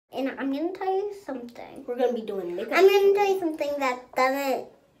and I'm going to tell you something. We're going to be doing makeup. I'm going to tell you something that doesn't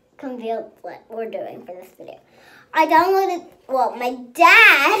conceal what we're doing for this video. I downloaded, well, my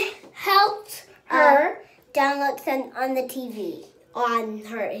dad helped her download some on the TV. On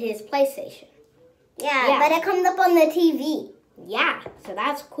his PlayStation. Yeah, but it comes up on the TV. Yeah, so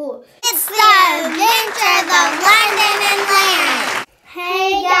that's cool. It's the Adventures of London and Laryn.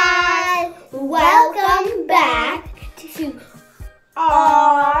 Hey guys, welcome back to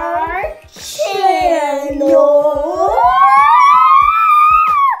our channel.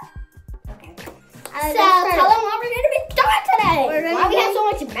 Okay. So tell them what we're going to be doing today. Why we have so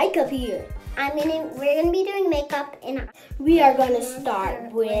much makeup here? We're gonna be doing makeup, and we are gonna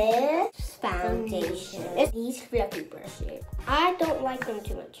start with foundation. It's these fluffy brushes. I don't like them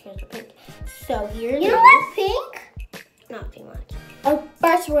too much because they're pink. So here's you don't like pink? Not too much. Oh,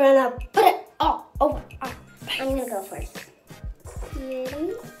 first we're gonna put it all over. I'm gonna go first.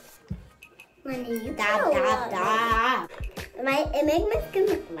 Ready? Money, you da. It makes my skin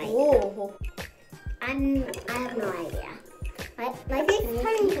look light. Ooh. I have no idea. My face is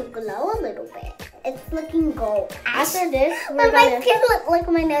starting to glow a little bit. It's looking gold. After this, my skin looks like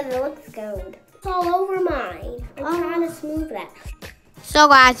my nose. It looks gold. It's all over mine. I'm trying to smooth that. So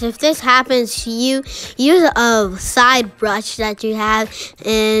guys, if this happens to you, use a side brush that you have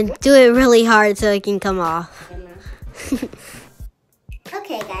and do it really hard so it can come off.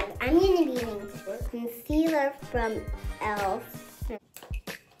 Okay guys, I'm going to be using concealer from e.l.f.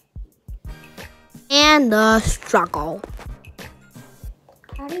 And the struggle.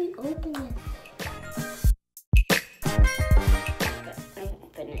 How do you open it? I'm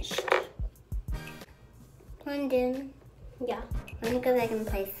finished. London. Yeah. Let me go back and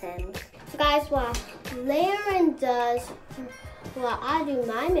play Sims. So guys, while Laryn while I do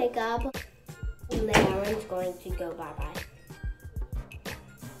my makeup, Laryn's going to go bye-bye.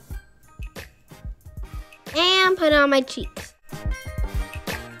 And put on my cheeks.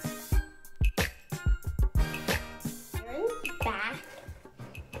 Back.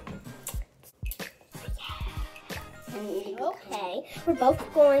 Okay, we're both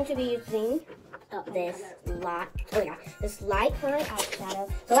going to be using this light. Oh yeah, this light for my eyeshadow.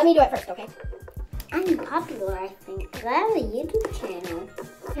 So let me do it first, okay? I'm popular, I think, because I have a YouTube channel.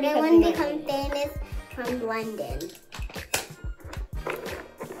 And I want to become famous from London.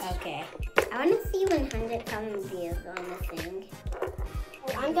 Okay. I want to see 100,000 views on this thing.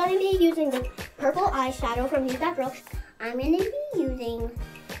 I'm going to be using the purple eyeshadow from Use That Girl. I'm going to be using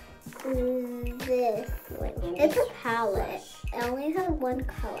this. It's a palette. It only has one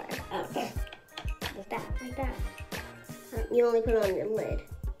color. Okay. Like that. You only put it on your lid.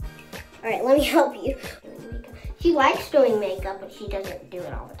 All right, let me help you. She likes doing makeup, but she doesn't do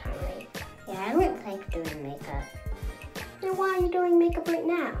it all the time, right? Yeah, I don't like doing makeup. Then why are you doing makeup right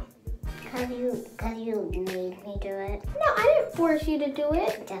now? Cause you made me do it. No, I didn't force you to do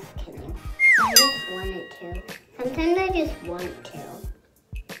it. Just kidding. I just wanted to. Sometimes I just want to.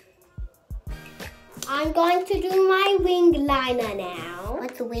 I'm going to do my wing liner now.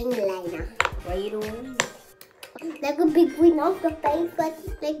 What's a wing liner? What are you doing? Like a big wing off the face, like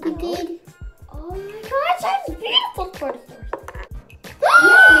you did. Oh my gosh, that's beautiful for the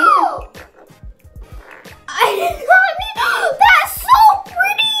source. I did not need. That's so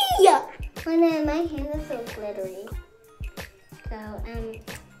pretty. And my hand is so glittery. So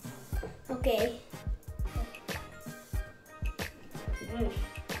okay.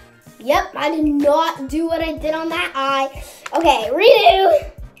 Yep, I did not do what I did on that eye. Okay,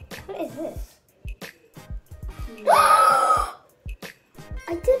 redo. What is this?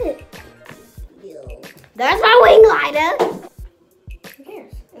 I did it. That's my wing liner. Who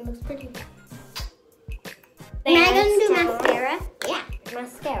cares? It looks pretty. Am I going to do mascara? Yeah,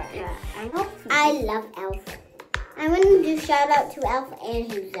 mascara. I love e.l.f. I want to do shout out to e.l.f.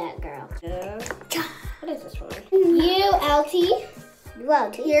 and Who's That Girl. What is this one? ULT.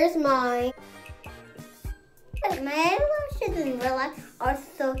 ULT. Here's mine. My eyelashes in real life are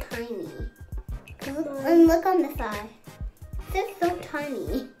so tiny. And look on the side. They're so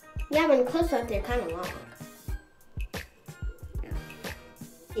tiny. Yeah, but in close up, they're kind of long.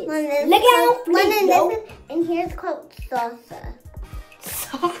 Look how and here's called salsa.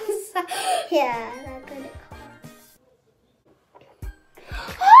 Salsa? Yeah, that's what it's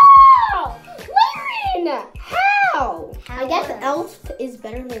called. Laryn! How? I guess e.l.f. is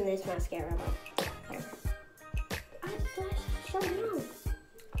better than this mascara. I don't know.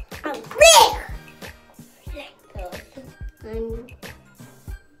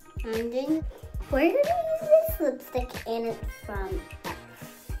 We're going to use this lipstick, and it's from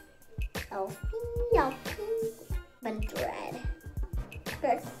e.l.f. but it's red.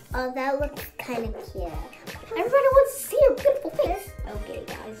 Oh, that looks kind of cute. Everybody wants to see her beautiful face. Okay,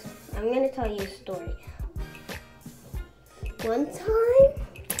 guys, I'm going to tell you a story. One time,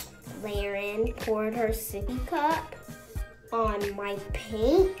 Laryn poured her sippy cup on my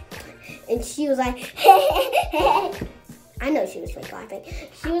paint, and she was like, hey. I know she was fake laughing.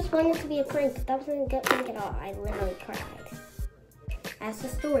 She was wanting to be a prank, but that wasn't a good prank at all. I literally cried. That's the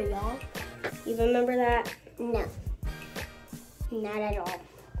story, y'all. You remember that? No. Not at all.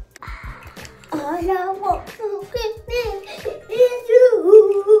 All I want for Christmas is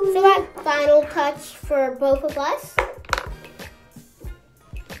you. So that final touch for both of us.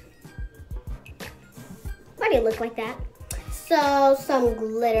 Why do you look like that? So some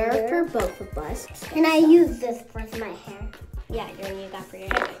glitter for both of us. And I use this for my hair. Yeah, you're gonna use that for your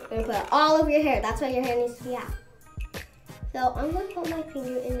hair. You're gonna put it all over your hair. That's why your hair needs to be out. So I'm gonna put my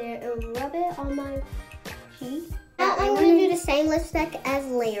finger in there and rub it on my cheek. Now I'm gonna do the same lipstick as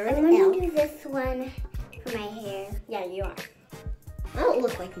Laryn. I'm gonna do this one for my hair. Yeah, you are. I don't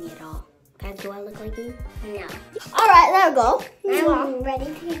look like me at all. Guys, do I look like you? No. All right, there we go. I'm ready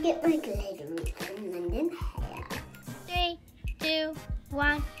to get my glitter in London hair. 3, 2,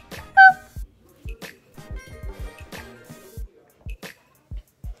 1.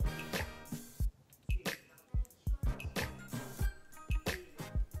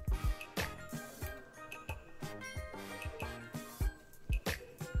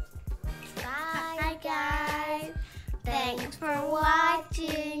 Bye guys. Thanks for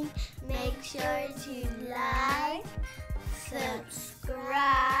watching. Make sure to like,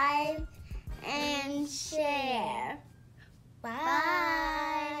 subscribe, and share.